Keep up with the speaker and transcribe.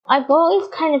I've always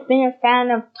kind of been a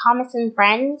fan of Thomas and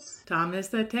Friends. Thomas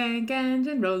the Tank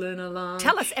Engine rolling along.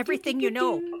 Tell us everything you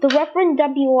know. The Reverend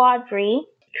W. Awdry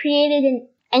created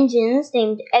engines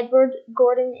named Edward,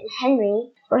 Gordon, and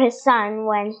Henry for his son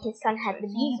when his son had the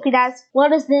Beatles. You could ask,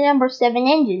 what is the number 7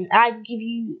 engine? I'd give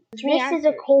you 3 answers. This is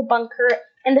a coal bunker,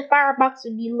 and the firebox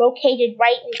would be located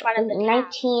right in front of the In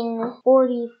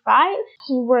 1945,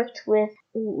 he worked with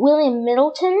William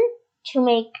Middleton to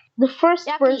make the first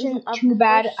version of Too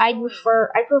Bad. I prefer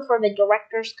the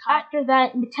director's cut. After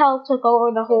that, Mattel took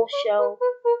over the whole show.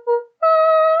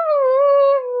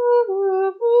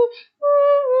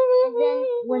 And then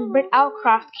when Britt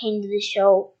Allcroft came to the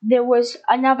show, there was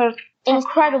another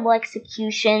incredible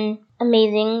execution.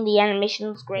 Amazing. The animation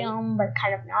was great. But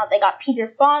kind of now they got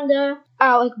Peter Fonda,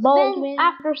 Alec Baldwin. Then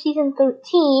after season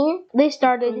 13, they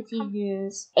started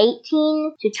seasons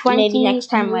 18 to 20. Maybe next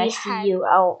time when I see you,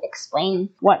 I'll explain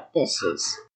what this is.